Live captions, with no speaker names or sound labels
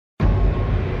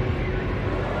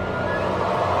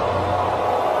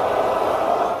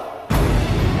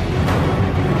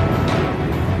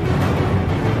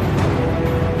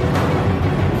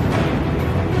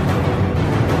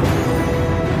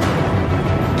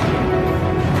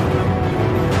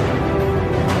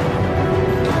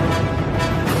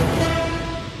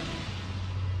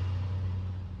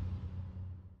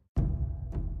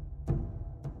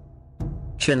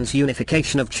Qin's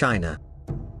unification of China.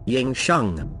 Ying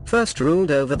Zheng first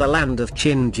ruled over the land of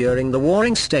Qin during the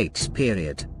Warring States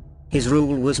period. His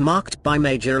rule was marked by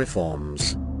major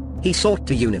reforms. He sought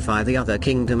to unify the other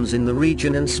kingdoms in the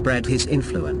region and spread his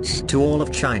influence to all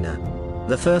of China.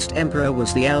 The first emperor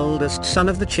was the eldest son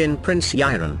of the Qin Prince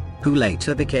Yiren, who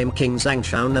later became King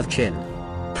Zhang of Qin.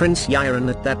 Prince Yiren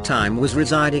at that time was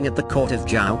residing at the court of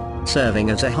Zhao, serving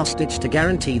as a hostage to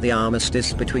guarantee the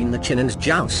armistice between the Qin and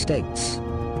Zhao states.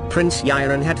 Prince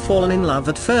Yiren had fallen in love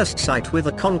at first sight with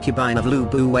a concubine of Lu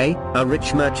Buwei, a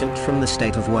rich merchant from the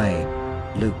state of Wei.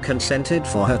 Lu consented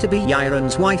for her to be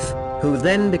Yiren's wife, who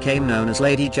then became known as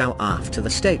Lady Zhao after the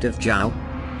state of Zhao.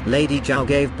 Lady Zhao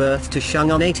gave birth to Sheng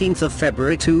on 18th of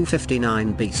February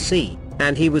 259 BC,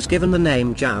 and he was given the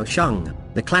name Zhao Sheng.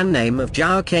 The clan name of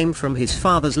Zhao came from his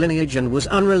father's lineage and was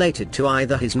unrelated to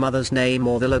either his mother's name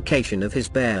or the location of his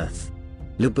birth.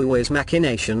 Lu Buwei's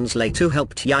machinations later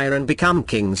helped Yiren become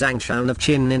King Zhang of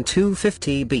Qin in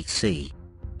 250 BC.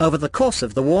 Over the course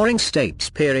of the Warring States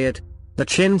period, the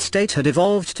Qin state had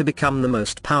evolved to become the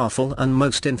most powerful and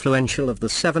most influential of the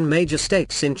 7 major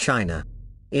states in China.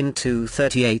 In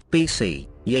 238 BC,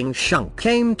 Ying Zheng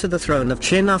came to the throne of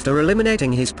Qin after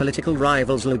eliminating his political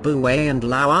rivals Lu Buwei and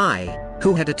Lao Ai,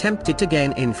 who had attempted to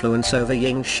gain influence over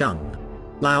Ying Zheng.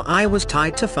 Lao Ai was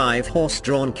tied to 5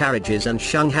 horse-drawn carriages and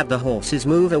Zheng had the horses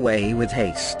move away with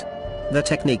haste. The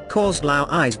technique caused Lao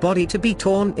Ai's body to be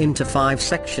torn into 5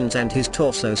 sections and his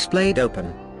torso splayed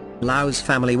open. Lao's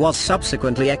family was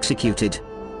subsequently executed.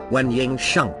 When Ying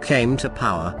Zheng came to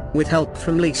power, with help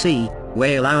from Li Si,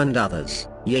 Wei Lao and others,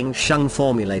 Ying Zheng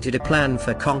formulated a plan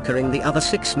for conquering the other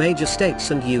 6 major states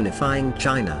and unifying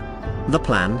China. The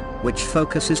plan, which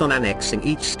focuses on annexing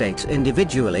each state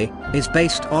individually, is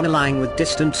based on allying with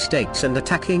distant states and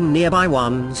attacking nearby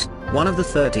ones, one of the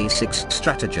 36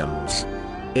 stratagems.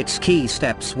 Its key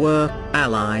steps were,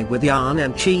 ally with Yan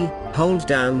and Qi, hold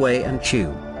down Wei and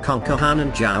Chu, conquer Han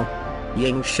and Zhao.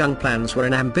 Ying Zheng plans were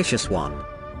an ambitious one,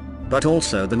 but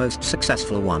also the most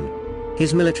successful one.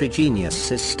 His military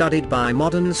genius is studied by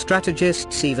modern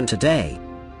strategists even today.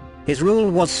 His rule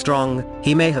was strong,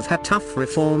 he may have had tough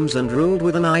reforms and ruled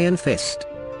with an iron fist,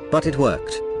 but it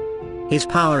worked. His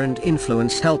power and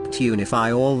influence helped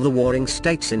unify all the warring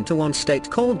states into one state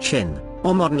called Qin,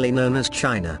 or modernly known as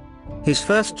China. His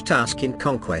first task in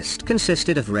conquest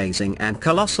consisted of raising a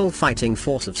colossal fighting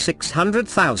force of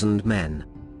 600,000 men.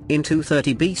 In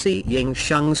 230 BC, Ying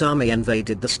Zheng's army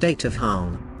invaded the state of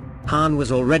Han. Han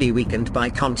was already weakened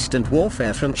by constant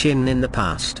warfare from Qin in the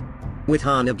past. With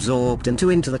Han absorbed into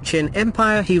the Qin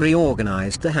Empire, he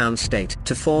reorganized the Han state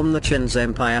to form the Qin's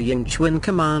Empire Yingchuan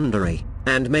Commandery,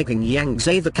 and making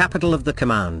Yangtze the capital of the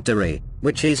commandery,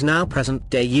 which is now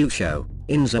present-day Yuzhou,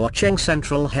 in Zhuocheng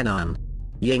Central Henan.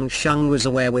 Ying Zheng was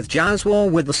aware with Zhao's war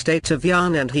with the state of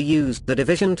Yan and he used the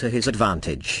division to his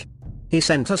advantage. He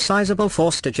sent a sizable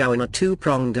force to Zhao in a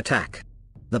 2-pronged attack.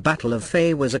 The Battle of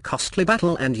Fei was a costly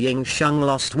battle and Ying Zheng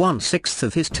lost 1/6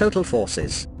 of his total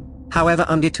forces. However,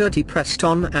 undeterred he pressed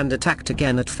on and attacked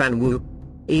again at Fanwu.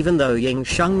 Even though Ying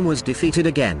Zheng was defeated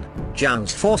again,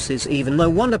 Zhao's forces even though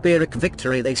won a Pyrrhic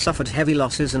victory they suffered heavy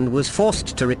losses and was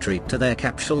forced to retreat to their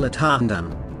capital at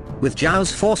Handan. With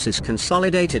Zhao's forces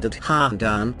consolidated at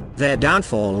Handan, their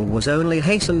downfall was only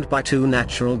hastened by 2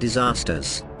 natural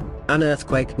disasters. An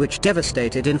earthquake which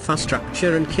devastated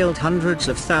infrastructure and killed hundreds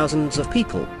of thousands of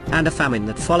people, and a famine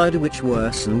that followed which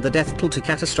worsened the death toll to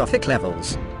catastrophic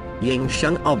levels. Ying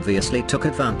Zheng obviously took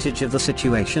advantage of the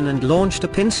situation and launched a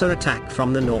pincer attack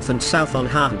from the north and south on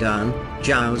Handan,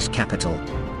 Zhao's capital.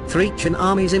 3 Qin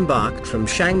armies embarked from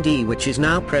Shangdi, which is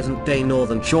now present-day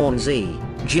northern Shaanxi,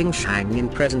 Jingshan in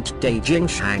present-day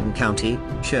Jingshan County,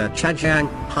 Shijiazhuang,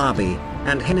 Habi,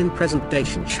 and Hen in present-day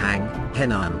Xinjiang,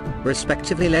 Henan,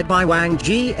 respectively led by Wang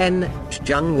Jian,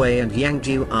 Zheng Wei and Yang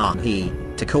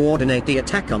Juanhe, to coordinate the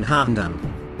attack on Handan.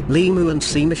 Li Mu and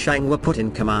Sima Shang were put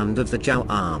in command of the Zhao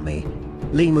army.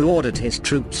 Li Mu ordered his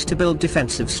troops to build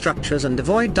defensive structures and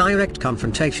avoid direct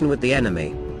confrontation with the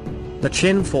enemy. The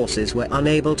Qin forces were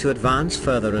unable to advance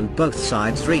further and both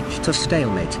sides reached a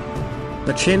stalemate.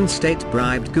 The Qin state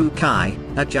bribed Gu Kai,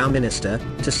 a Zhao minister,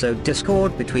 to sow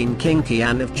discord between King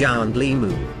Qian of Zhao and Li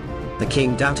Mu. The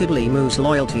king doubted Li Mu's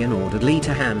loyalty and ordered Li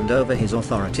to hand over his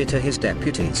authority to his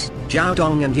deputies, Zhao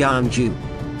Dong and Yan Zhu.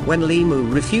 When Li Mu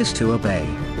refused to obey,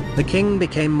 the king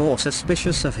became more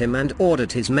suspicious of him and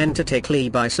ordered his men to take Li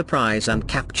by surprise and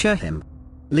capture him.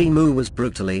 Li Mu was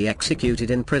brutally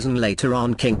executed in prison later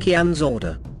on King Qian's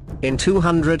order. In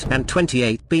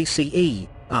 228 BCE,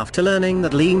 after learning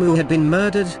that Li Mu had been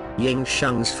murdered, Ying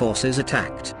Zheng's forces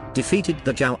attacked, defeated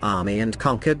the Zhao army and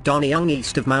conquered Donyang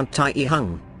east of Mount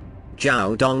Taiheng.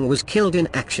 Zhao Dong was killed in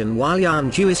action while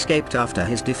Yan Zhu escaped after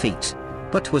his defeat,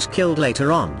 but was killed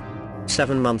later on.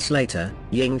 7 months later,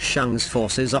 Ying Zheng's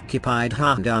forces occupied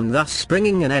Handan, thus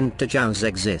bringing an end to Zhao's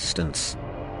existence.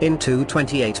 In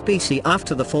 228 BC,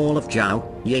 after the fall of Zhao,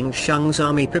 Ying Zheng's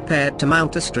army prepared to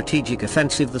mount a strategic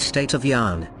offensive. The state of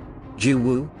Yan. Zhu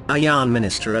Wu, a Yan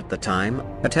minister at the time,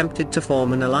 attempted to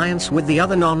form an alliance with the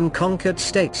other non-conquered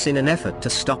states in an effort to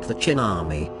stop the Qin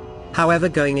army. However,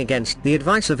 going against the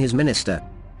advice of his minister,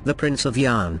 the Prince of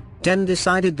Yan, then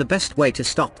decided the best way to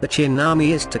stop the Qin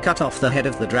army is to cut off the head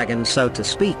of the dragon, so to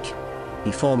speak.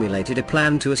 He formulated a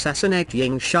plan to assassinate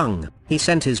Ying Zheng. He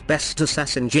sent his best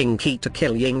assassin Jing Qi to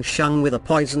kill Ying Zheng with a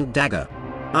poisoned dagger.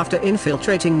 After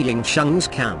infiltrating Ying Zheng's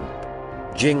camp,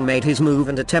 Jing made his move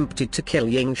and attempted to kill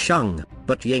Ying Zheng,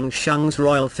 but Ying Zheng's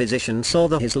royal physician saw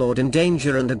his lord in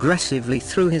danger and aggressively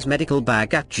threw his medical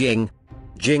bag at Jing.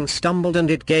 Jing stumbled and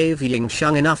it gave Ying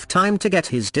Zheng enough time to get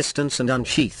his distance and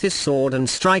unsheath his sword and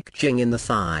strike Jing in the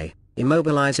thigh,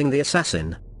 immobilizing the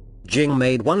assassin. Jing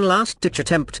made one last-ditch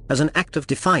attempt as an act of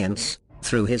defiance,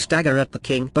 threw his dagger at the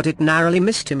king, but it narrowly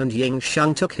missed him, and Ying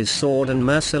Zheng took his sword and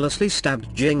mercilessly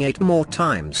stabbed Jing 8 more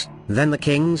times. Then the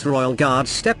king's royal guard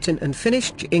stepped in and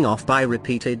finished Jing off by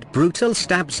repeated brutal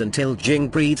stabs until Jing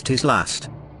breathed his last.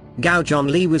 Gao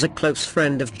Zhonli was a close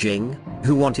friend of Jing,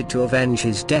 who wanted to avenge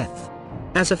his death.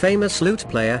 As a famous lute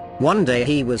player, one day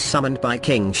he was summoned by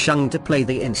King Sheng to play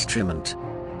the instrument.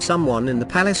 Someone in the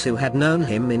palace who had known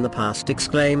him in the past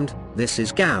exclaimed, "This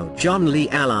is Gao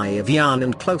Zhonli, ally of Yan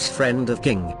and close friend of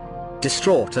King."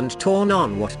 Distraught and torn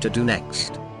on what to do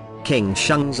next, King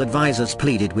Sheng's advisors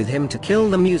pleaded with him to kill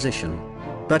the musician.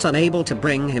 But unable to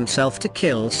bring himself to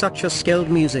kill such a skilled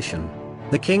musician,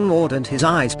 the king ordered his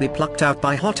eyes be plucked out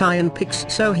by hot iron picks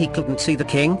so he couldn't see the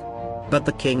king. But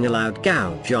the king allowed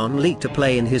Gao Zhonli to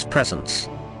play in his presence.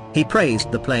 He praised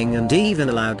the playing and even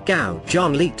allowed Gao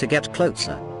Zhonli to get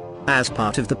closer. As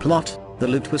part of the plot, the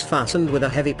lute was fastened with a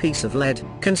heavy piece of lead,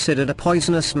 considered a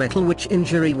poisonous metal, which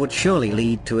injury would surely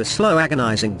lead to a slow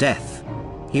agonizing death.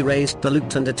 He raised the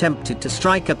lute and attempted to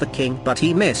strike at the king, but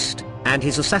he missed, and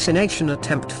his assassination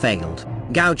attempt failed.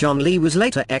 Gao Zhonli was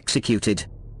later executed.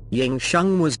 Ying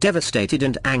Zheng was devastated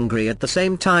and angry at the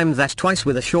same time that twice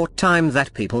with a short time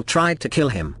that people tried to kill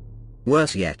him.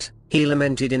 Worse yet, he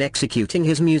lamented in executing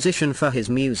his musician, for his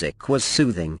music was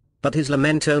soothing, but his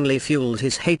lament only fueled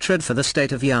his hatred for the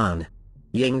state of Yan.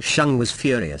 Ying Zheng was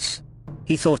furious.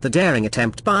 He thought the daring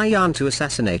attempt by Yan to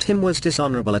assassinate him was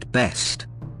dishonorable at best.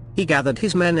 He gathered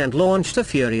his men and launched a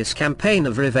furious campaign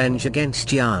of revenge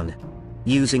against Yan.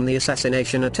 Using the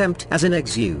assassination attempt as an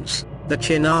excuse, the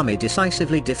Qin army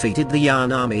decisively defeated the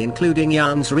Yan army, including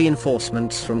Yan's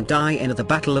reinforcements from Dai'an at the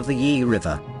Battle of the Yi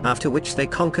River, after which they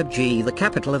conquered Ji, the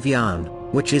capital of Yan,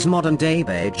 which is modern-day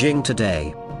Beijing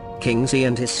today. King Xi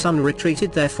and his son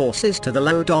retreated their forces to the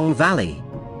Lodong Valley.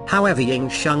 However, Ying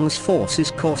Zheng's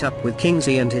forces caught up with King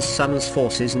Xi and his son's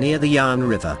forces near the Yan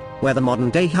River, where the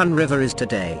modern-day Han River is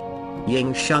today.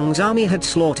 Ying Zheng's army had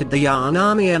slaughtered the Yan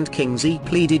army, and King Xi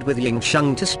pleaded with Ying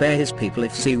Zheng to spare his people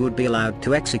if Xi would be allowed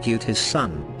to execute his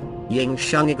son. Ying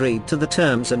Zheng agreed to the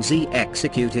terms, and Xi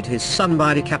executed his son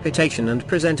by decapitation and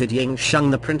presented Ying Zheng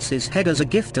the prince's head as a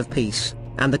gift of peace,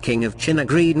 and the king of Qin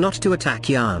agreed not to attack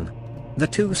Yan. The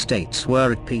two states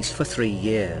were at peace for 3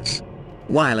 years.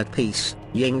 While at peace,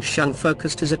 Ying Zheng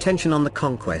focused his attention on the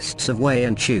conquests of Wei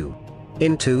and Chu.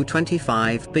 In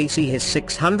 225 BC, his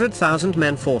 600,000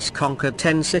 men force conquered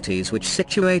 10 cities which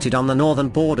situated on the northern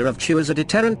border of Chu as a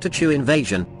deterrent to Chu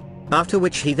invasion, after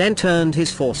which he then turned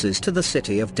his forces to the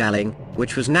city of Daling,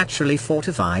 which was naturally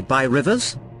fortified by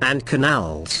rivers and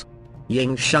canals.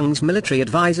 Ying Zheng's military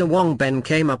advisor Wang Ben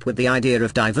came up with the idea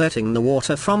of diverting the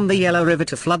water from the Yellow River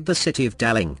to flood the city of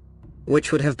Daling,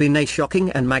 which would have been a shocking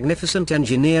and magnificent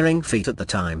engineering feat at the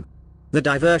time. The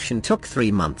diversion took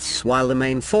 3 months while the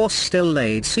main force still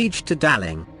laid siege to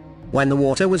Daling. When the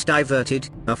water was diverted,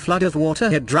 a flood of water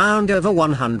had drowned over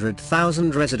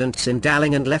 100,000 residents in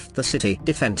Daling and left the city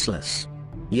defenseless.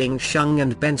 Ying Zheng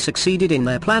and Ben succeeded in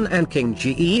their plan, and King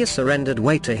Ji surrendered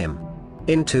Wei to him.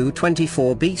 In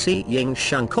 224 BC, Ying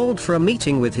Zheng called for a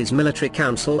meeting with his military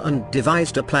council and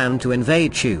devised a plan to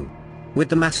invade Chu. With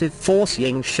the massive force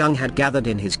Ying Zheng had gathered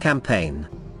in his campaign,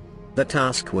 the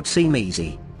task would seem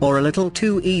easy, or a little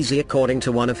too easy according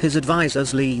to one of his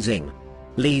advisors, Li Xing.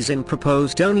 Li Xing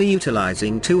proposed only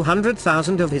utilizing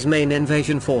 200,000 of his main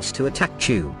invasion force to attack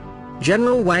Chu.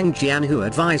 General Wang Jian, who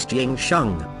advised Ying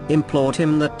Zheng, implored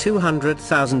him that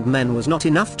 200,000 men was not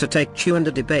enough to take Chu, and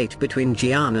a debate between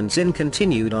Jian and Xin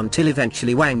continued until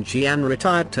eventually Wang Jian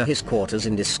retired to his quarters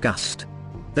in disgust.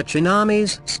 The Qin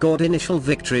armies scored initial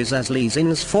victories as Li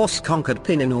Xin's force conquered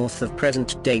Pinna north of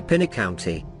present-day Pinna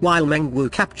County, while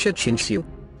Mengwu captured Qinshu.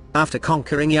 After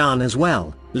conquering Yan as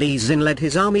well, Li Xin led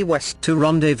his army west to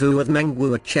rendezvous with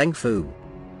Mengwu at Chengfu.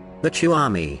 The Chu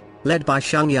army, led by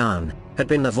Shang Yan, had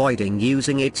been avoiding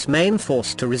using its main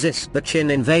force to resist the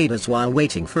Qin invaders while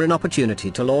waiting for an opportunity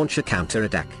to launch a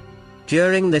counterattack.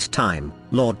 During this time,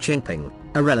 Lord Qingping,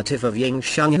 a relative of Ying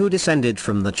Zheng who descended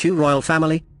from the Chu royal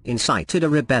family, incited a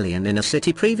rebellion in a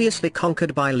city previously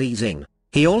conquered by Li Xin.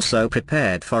 He also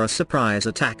prepared for a surprise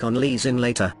attack on Li Xin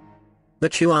later. The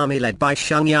Chu army led by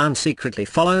Shang Yan secretly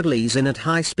followed Li Xin at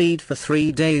high speed for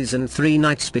 3 days and 3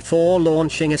 nights before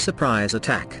launching a surprise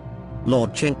attack.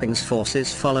 Lord Qingping's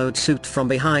forces followed suit from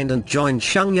behind and joined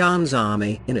Shang Yan's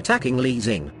army in attacking Li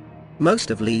Xin. Most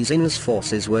of Li Xin's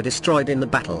forces were destroyed in the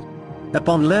battle.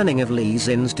 Upon learning of Li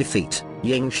Xin's defeat,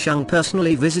 Ying Zheng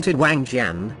personally visited Wang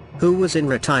Jian, who was in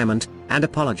retirement, and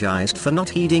apologized for not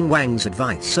heeding Wang's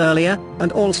advice earlier,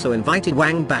 and also invited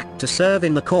Wang back to serve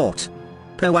in the court.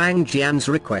 Per Wang Jian's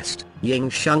request, Ying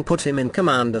Zheng put him in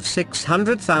command of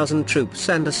 600,000 troops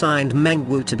and assigned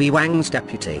Mengwu to be Wang's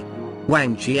deputy.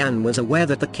 Wang Jian was aware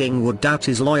that the king would doubt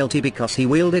his loyalty because he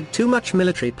wielded too much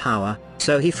military power,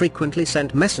 so he frequently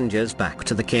sent messengers back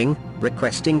to the king,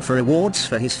 requesting for rewards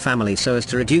for his family so as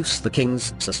to reduce the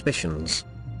king's suspicions.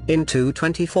 In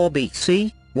 224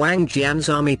 BC, Wang Jian's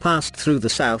army passed through the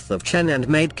south of Chen and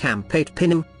made camp at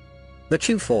Pinna. The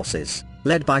Chu forces,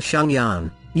 led by Shang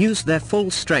Yan, used their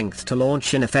full strength to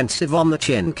launch an offensive on the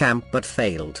Qin camp but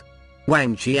failed.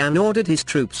 Wang Jian ordered his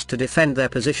troops to defend their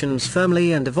positions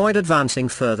firmly and avoid advancing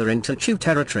further into Chu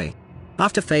territory.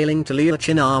 After failing to lure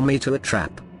Qin army to a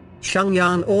trap, Shang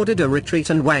Yan ordered a retreat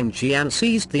and Wang Jian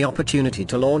seized the opportunity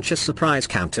to launch a surprise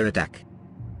counterattack.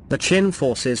 The Qin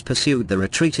forces pursued the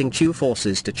retreating Chu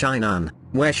forces to Chainan,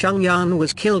 where Shang Yan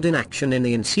was killed in action in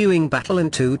the ensuing battle in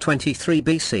 223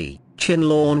 BC. Qin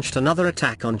launched another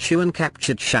attack on Chu and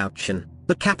captured Shaoqian,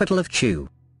 the capital of Chu.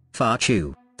 Fa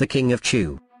Chu, the king of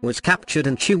Chu, was captured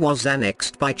and Chu was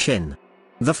annexed by Qin.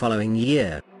 The following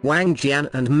year, Wang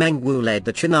Jian and Mengwu led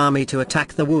the Qin army to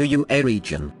attack the Wu Yue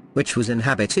region, which was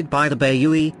inhabited by the Bei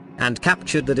Yue, and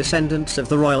captured the descendants of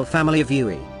the royal family of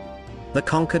Yue. The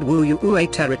conquered Wu Yue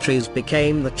territories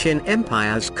became the Qin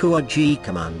Empire's Kuo-ji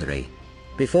commandery.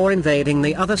 Before invading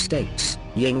the other states,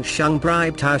 Ying Zheng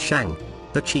bribed Hao Shang,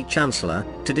 the Qi chancellor,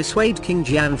 to dissuade King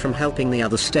Jian from helping the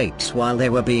other states while they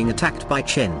were being attacked by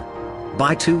Qin.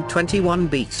 By 221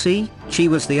 BC, Qi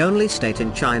was the only state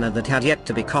in China that had yet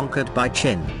to be conquered by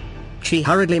Qin. Qi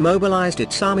hurriedly mobilized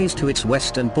its armies to its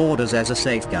western borders as a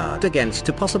safeguard against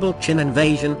a possible Qin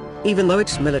invasion, even though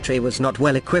its military was not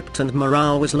well equipped and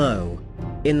morale was low.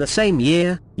 In the same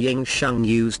year, Ying Zheng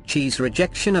used Qi's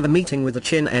rejection of a meeting with the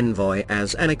Qin envoy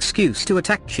as an excuse to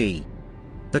attack Qi.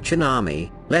 The Qin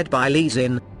army, led by Li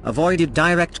Xin, avoided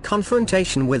direct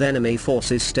confrontation with enemy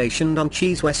forces stationed on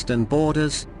Qi's western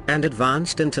borders, and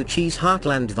advanced into Qi's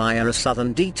heartland via a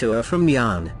southern detour from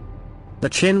Yan. The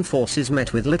Qin forces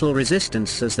met with little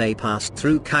resistance as they passed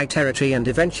through Kai territory and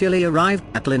eventually arrived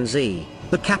at Linzi,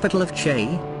 the capital of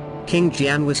Qi. King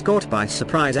Jian was caught by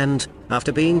surprise and,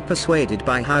 after being persuaded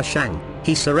by Hao Shang,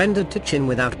 he surrendered to Qin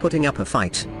without putting up a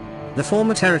fight. The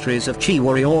former territories of Qi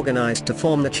were reorganized to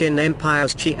form the Qin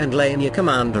Empire's Qi and Lanya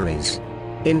commanderies.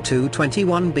 In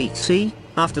 221 BC,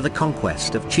 after the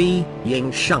conquest of Qi,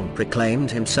 Ying Zheng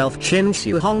proclaimed himself Qin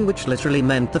Shi Huang, which literally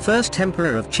meant the first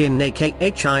emperor of Qin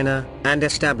aka China, and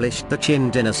established the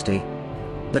Qin dynasty.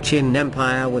 The Qin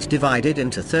Empire was divided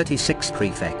into 36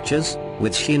 prefectures,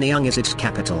 with Xianyang as its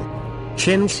capital.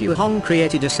 Qin Shi Huang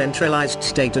created a centralized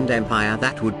state and empire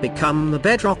that would become the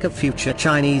bedrock of future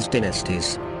Chinese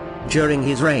dynasties. During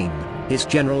his reign, his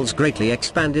generals greatly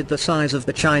expanded the size of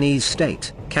the Chinese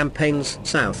state. Campaigns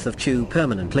south of Chu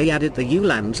permanently added the Yu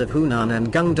lands of Hunan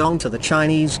and Guangdong to the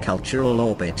Chinese cultural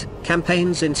orbit.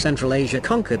 Campaigns in Central Asia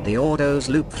conquered the Ordos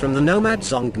Loop from the nomad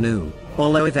Xiongnu,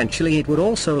 although eventually it would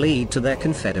also lead to their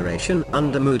confederation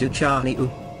under Mudu Chaniu.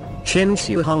 Qin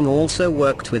Shi Huang also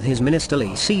worked with his minister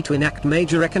Li Si to enact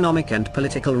major economic and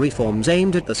political reforms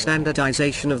aimed at the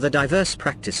standardization of the diverse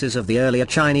practices of the earlier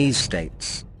Chinese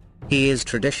states. He is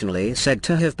traditionally said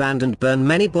to have banned and burned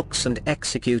many books and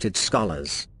executed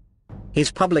scholars.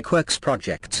 His public works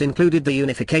projects included the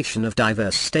unification of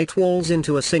diverse state walls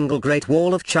into a single Great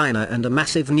Wall of China and a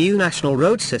massive new national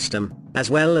road system, as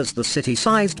well as the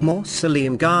city-sized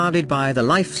mausoleum guarded by the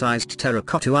life-sized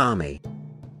terracotta army.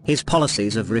 His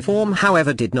policies of reform,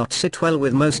 however, did not sit well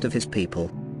with most of his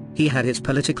people. He had his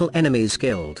political enemies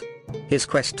killed. His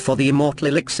quest for the immortal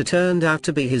elixir turned out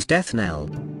to be his death knell.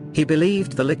 He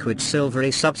believed the liquid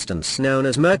silvery substance known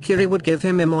as mercury would give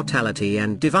him immortality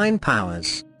and divine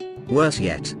powers. Worse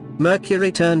yet,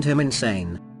 mercury turned him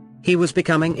insane. He was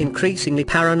becoming increasingly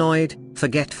paranoid,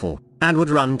 forgetful, and would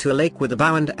run to a lake with a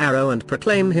bow and arrow and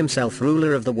proclaim himself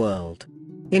ruler of the world.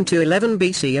 In 211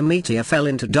 BC a meteor fell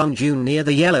into Dongjun near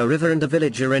the Yellow River and a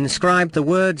villager inscribed the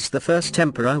words, "The first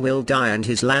emperor will die and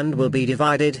his land will be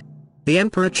divided." The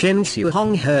Emperor Qin Shi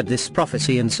Huang heard this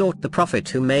prophecy and sought the prophet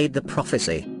who made the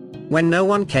prophecy. When no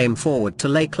one came forward to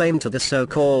lay claim to the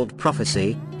so-called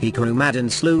prophecy, he grew mad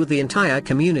and slew the entire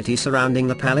community surrounding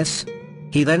the palace.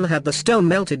 He then had the stone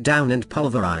melted down and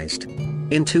pulverized.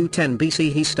 In 210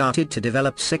 BC he started to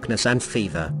develop sickness and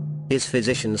fever. His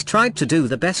physicians tried to do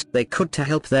the best they could to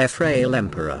help their frail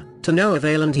emperor, to no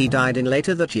avail, and he died in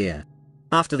later that year.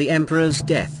 After the emperor's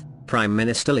death, Prime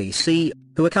Minister Li Si,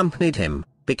 who accompanied him,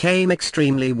 became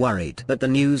extremely worried that the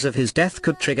news of his death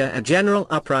could trigger a general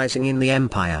uprising in the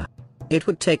empire. It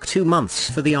would take 2 months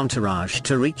for the entourage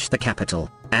to reach the capital,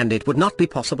 and it would not be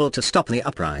possible to stop the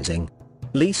uprising.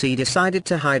 Li Si decided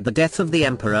to hide the death of the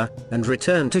emperor, and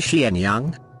return to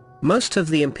Xianyang. Most of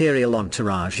the imperial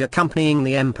entourage accompanying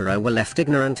the emperor were left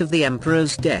ignorant of the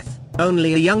emperor's death.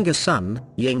 Only a younger son,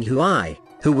 Ying Zheng,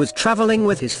 who was traveling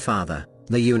with his father,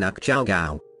 the eunuch Zhao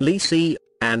Gao, Li Si,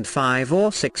 and 5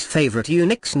 or 6 favorite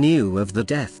eunuchs knew of the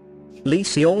death. Li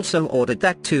Si also ordered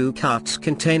that 2 carts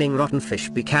containing rotten fish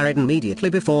be carried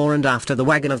immediately before and after the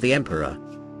wagon of the emperor.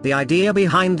 The idea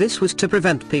behind this was to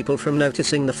prevent people from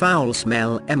noticing the foul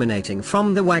smell emanating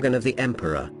from the wagon of the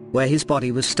emperor, where his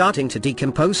body was starting to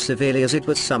decompose severely as it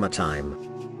was summertime.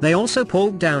 They also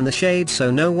pulled down the shade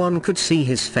so no one could see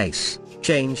his face,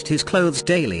 changed his clothes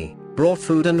daily, brought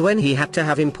food, and when he had to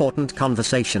have important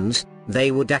conversations,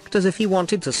 they would act as if he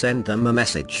wanted to send them a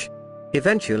message.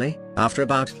 Eventually, after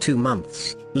about 2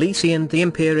 months, Li Si and the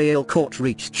imperial court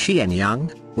reached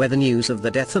Xianyang, where the news of the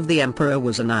death of the emperor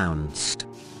was announced.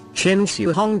 Qin Shi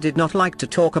Huang did not like to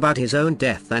talk about his own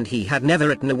death, and he had never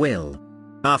written a will.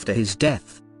 After his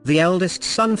death, the eldest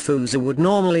son Fuzi would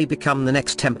normally become the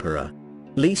next emperor.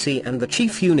 Li Si and the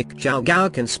chief eunuch Zhao Gao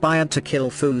conspired to kill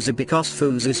Fuzi because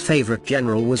Fuzi's favorite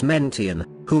general was Meng Tian,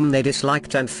 whom they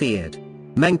disliked and feared.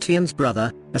 Meng Tian's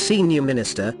brother, a senior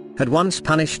minister, had once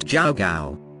punished Zhao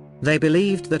Gao. They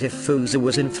believed that if Fuzi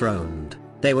was enthroned,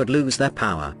 they would lose their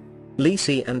power. Li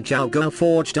Si and Zhao Gao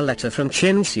forged a letter from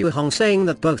Qin Shi Huang saying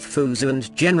that both Fuzi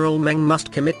and General Meng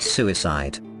must commit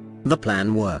suicide. The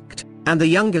plan worked, and the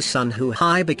younger son Hu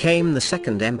Hai became the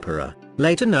second emperor,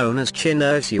 later known as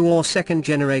Qin Shi or second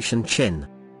generation Qin.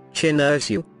 Qin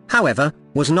Shi, however,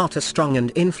 was not a strong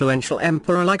and influential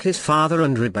emperor like his father,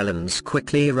 and rebellions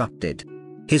quickly erupted.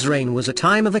 His reign was a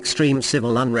time of extreme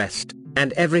civil unrest,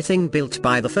 and everything built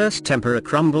by the first emperor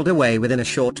crumbled away within a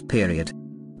short period.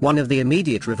 One of the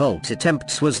immediate revolt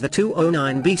attempts was the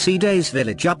 209 BC Days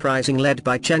village uprising led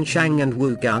by Chen Shang and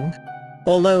Wu Gung.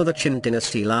 Although the Qin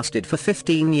dynasty lasted for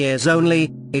 15 years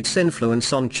only, its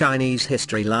influence on Chinese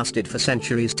history lasted for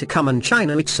centuries to come, and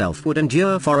China itself would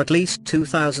endure for at least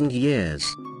 2,000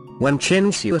 years. When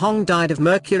Qin Shi Huang died of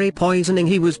mercury poisoning,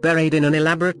 he was buried in an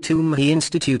elaborate tomb he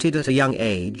instituted at a young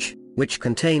age, which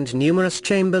contained numerous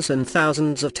chambers and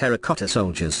thousands of terracotta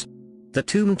soldiers. The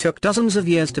tomb took dozens of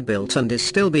years to build and is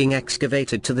still being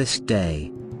excavated to this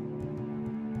day.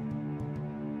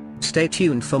 Stay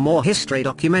tuned for more history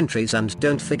documentaries, and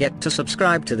don't forget to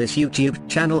subscribe to this YouTube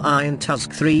channel Iron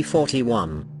Tusk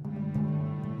 341.